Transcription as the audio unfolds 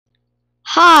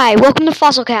Hi, welcome to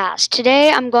Fossilcast.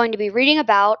 Today I'm going to be reading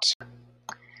about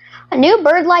a new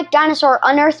bird-like dinosaur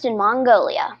unearthed in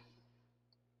Mongolia.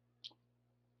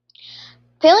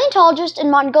 Paleontologists in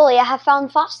Mongolia have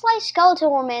found fossilized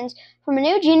skeletal remains from a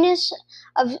new genus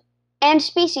and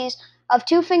species of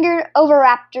two-fingered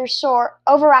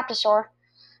Oviraptorosaur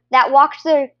that walked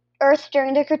the Earth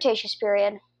during the Cretaceous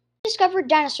period. The discovered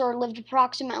dinosaur lived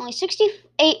approximately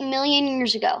 68 million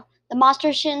years ago, the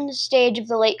Maastrichtian stage of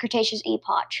the late Cretaceous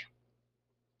epoch.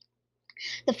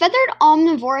 The feathered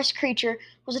omnivorous creature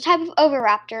was a type of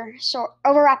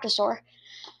Oviraptorosaur,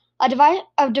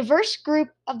 a diverse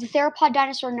group of the theropod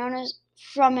dinosaur known as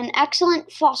from an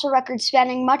excellent fossil record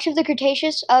spanning much of the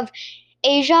Cretaceous of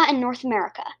Asia and North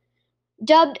America.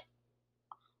 Dubbed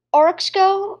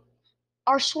Oryxo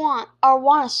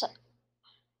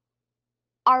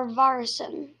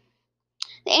arvarisson,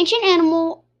 the ancient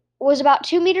animal was about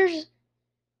 2 meters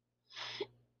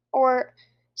or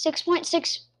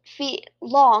 6.6 feet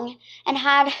long and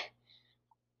had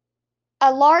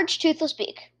a large toothless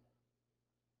beak.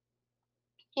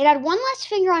 It had one less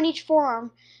finger on each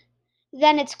forearm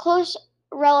than its close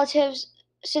relatives,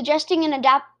 suggesting an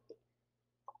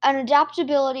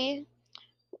adaptability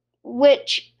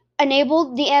which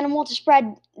enabled the animal to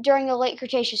spread during the late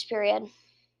Cretaceous period.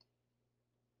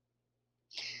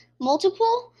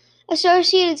 Multiple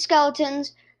associated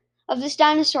skeletons of this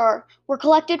dinosaur were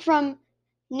collected from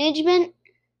the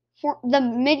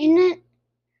Mijnet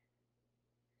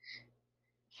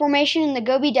Formation in the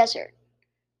Gobi Desert.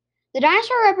 The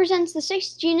dinosaur represents the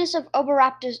sixth genus of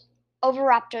Oviraptor,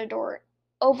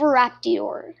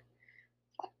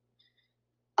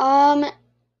 and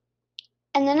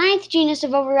the ninth genus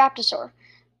of Oviraptorosaur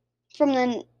from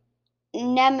the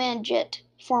Nemegit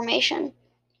Formation,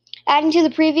 adding to the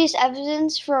previous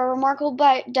evidence for a remarkable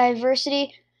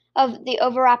diversity of the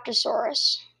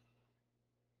Oviraptorosaurus.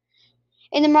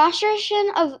 In the Maastrichtian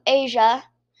of Asia,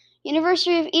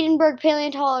 University of Edinburgh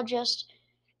paleontologist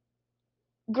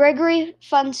Gregory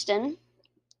Funston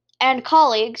and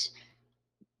colleagues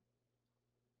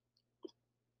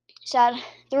said,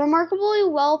 "The remarkably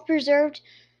well-preserved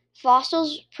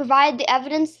fossils provide the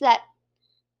evidence that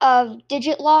of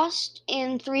digit loss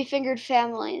in three-fingered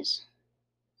families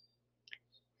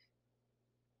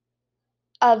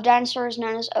of dinosaurs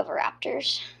known as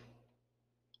oviraptors.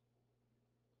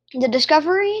 The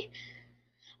discovery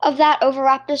of that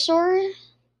Oviraptorosaur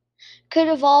could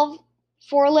evolve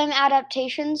forelimb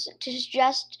adaptations to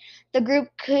suggest the group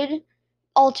could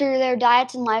alter their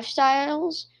diets and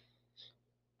lifestyles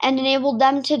and enable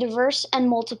them to diverse and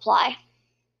multiply."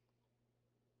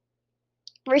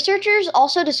 Researchers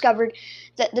also discovered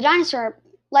that the dinosaur,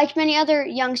 like many other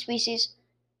dinosaur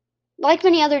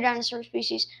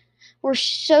species, were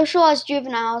social as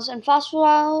juveniles, and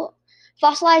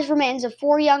fossilized remains of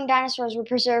 4 young dinosaurs were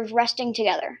preserved resting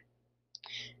together.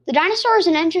 The dinosaur is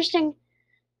interesting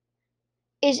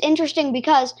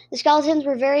because the skeletons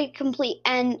were very complete,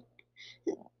 and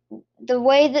the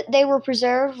way that they were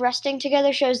preserved resting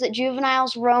together shows that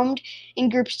juveniles roamed in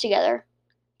groups together,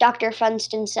 Dr.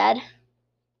 Funston said.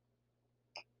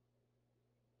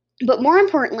 But more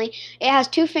importantly, it has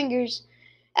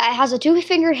a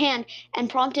two-fingered hand, and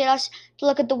prompted us to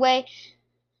look at the way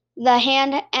the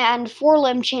hand and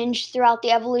forelimb changed throughout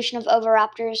the evolution of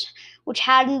oviraptors, which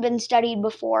hadn't been studied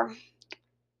before.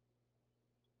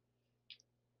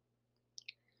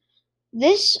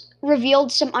 This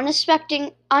revealed some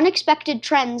unexpected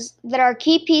trends that are a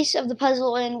key piece of the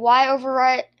puzzle in why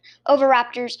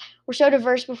oviraptors were so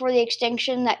diverse before the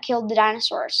extinction that killed the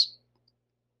dinosaurs.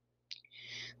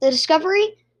 The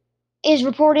discovery is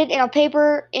reported in a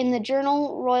paper in the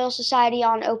journal Royal Society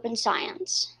on Open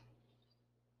Science.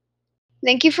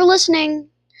 Thank you for listening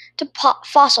to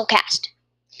Fossilcast.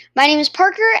 My name is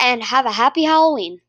Parker, and have a happy Halloween.